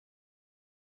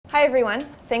Hi everyone,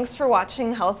 thanks for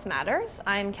watching Health Matters.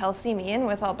 I'm Kelsey Meehan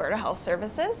with Alberta Health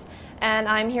Services, and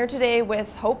I'm here today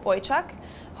with Hope Boychuk.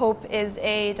 Hope is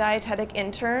a dietetic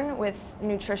intern with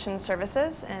Nutrition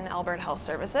Services and Alberta Health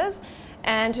Services.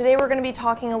 And today we're going to be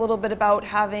talking a little bit about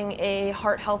having a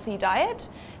heart-healthy diet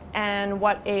and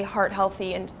what a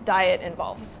heart-healthy diet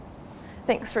involves.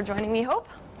 Thanks for joining me, Hope.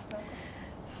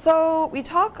 So we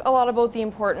talk a lot about the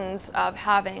importance of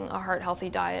having a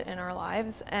heart-healthy diet in our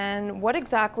lives, and what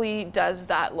exactly does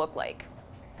that look like?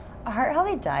 A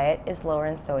heart-healthy diet is lower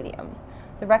in sodium.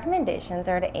 The recommendations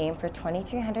are to aim for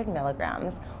 2,300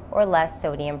 milligrams or less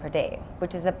sodium per day,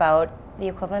 which is about the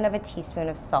equivalent of a teaspoon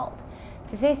of salt.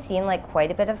 This may seem like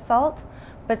quite a bit of salt,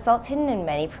 but salt's hidden in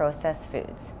many processed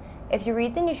foods. If you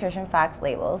read the nutrition facts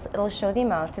labels, it'll show the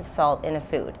amount of salt in a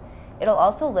food. It'll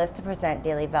also list the percent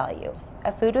daily value.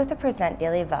 A food with a percent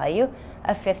daily value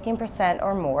of 15%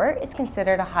 or more is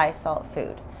considered a high salt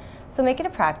food. So make it a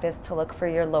practice to look for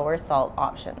your lower salt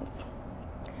options.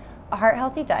 A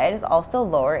heart-healthy diet is also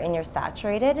lower in your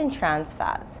saturated and trans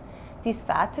fats. These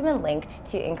fats have been linked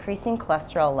to increasing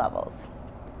cholesterol levels.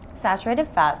 Saturated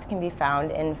fats can be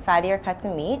found in fattier cuts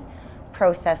of meat,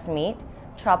 processed meat,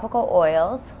 tropical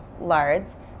oils,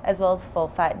 lards, as well as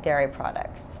full-fat dairy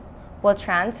products. While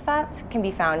trans fats can be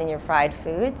found in your fried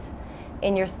foods,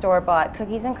 in your store-bought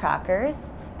cookies and crackers,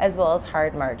 as well as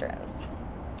hard margarines.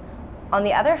 On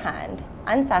the other hand,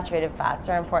 unsaturated fats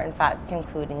are important fats to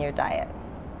include in your diet.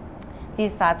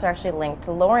 These fats are actually linked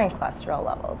to lowering cholesterol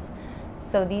levels.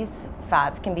 So these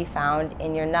fats can be found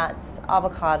in your nuts,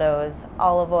 avocados,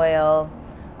 olive oil,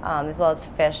 as well as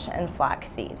fish and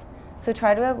flaxseed. So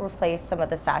try to replace some of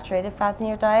the saturated fats in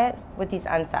your diet with these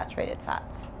unsaturated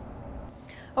fats.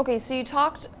 Okay, so you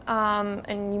talked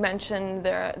and you mentioned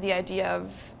the idea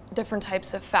of different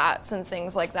types of fats and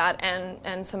things like that,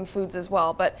 and some foods as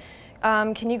well, but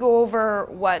can you go over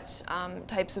what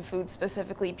types of foods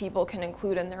specifically people can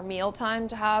include in their mealtime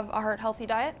to have a heart-healthy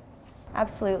diet?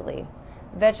 Absolutely.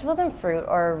 Vegetables and fruit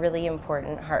are a really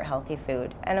important heart-healthy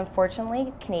food, and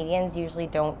unfortunately, Canadians usually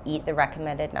don't eat the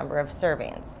recommended number of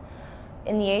servings.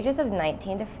 In the ages of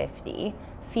 19 to 50,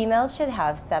 females should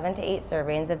have 7 to 8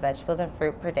 servings of vegetables and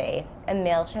fruit per day, and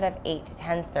males should have 8 to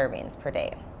 10 servings per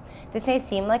day. This may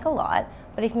seem like a lot,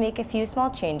 but if you make a few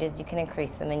small changes, you can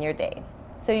increase them in your day.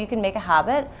 So you can make a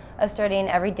habit of starting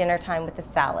every dinner time with a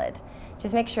salad.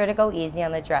 Just make sure to go easy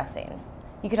on the dressing.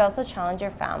 You could also challenge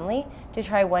your family to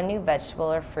try one new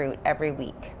vegetable or fruit every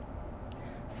week.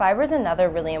 Fiber is another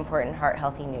really important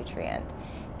heart-healthy nutrient.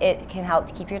 It can help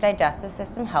to keep your digestive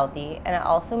system healthy, and it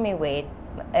also may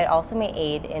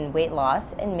aid in weight loss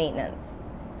and maintenance.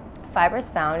 Fiber is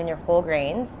found in your whole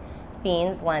grains,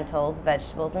 beans, lentils,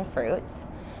 vegetables, and fruits.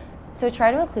 So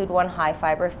try to include one high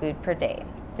fiber food per day.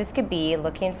 This could be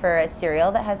looking for a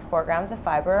cereal that has 4 grams of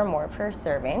fiber or more per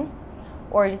serving,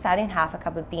 or just adding half a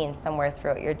cup of beans somewhere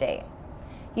throughout your day.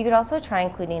 You could also try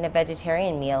including a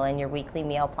vegetarian meal in your weekly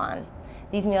meal plan.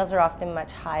 These meals are often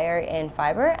much higher in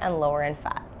fiber and lower in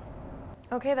fat.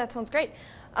 Okay, that sounds great.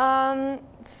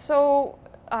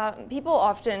 People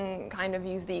often kind of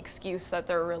use the excuse that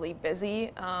they're really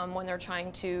busy when they're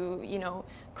trying to,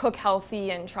 cook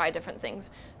healthy and try different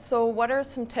things. So what are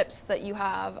some tips that you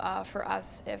have for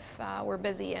us if we're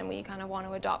busy and we kind of want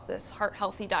to adopt this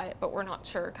heart-healthy diet, but we're not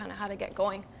sure kind of how to get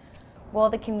going? Well,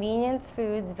 the convenience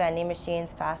foods, vending machines,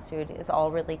 fast food is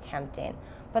all really tempting.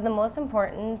 But the most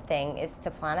important thing is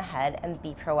to plan ahead and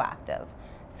be proactive.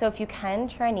 So if you can,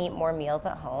 try and eat more meals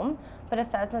at home, but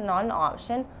if that's not an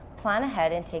option, plan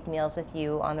ahead and take meals with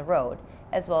you on the road,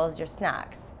 as well as your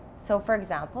snacks. So for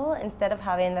example, instead of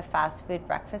having the fast food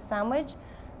breakfast sandwich,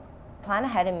 plan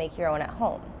ahead and make your own at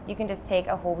home. You can just take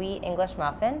a whole wheat English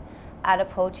muffin, add a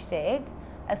poached egg,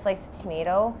 a slice of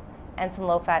tomato, and some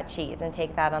low-fat cheese, and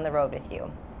take that on the road with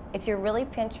you. If you're really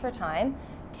pinched for time,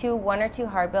 1 or 2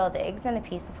 hard-boiled eggs and a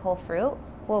piece of whole fruit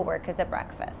will work as a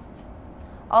breakfast.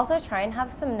 Also try and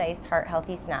have some nice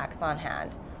heart-healthy snacks on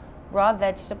hand. Raw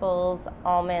vegetables,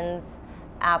 almonds,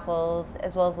 apples,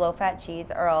 as well as low-fat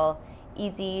cheese are all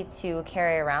easy to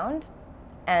carry around,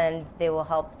 and they will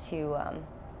help to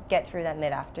get through that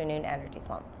mid-afternoon energy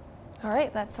slump. All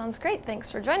right, that sounds great.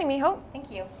 Thanks for joining me, Hope. Thank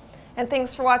you. And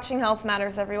thanks for watching Health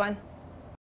Matters, everyone.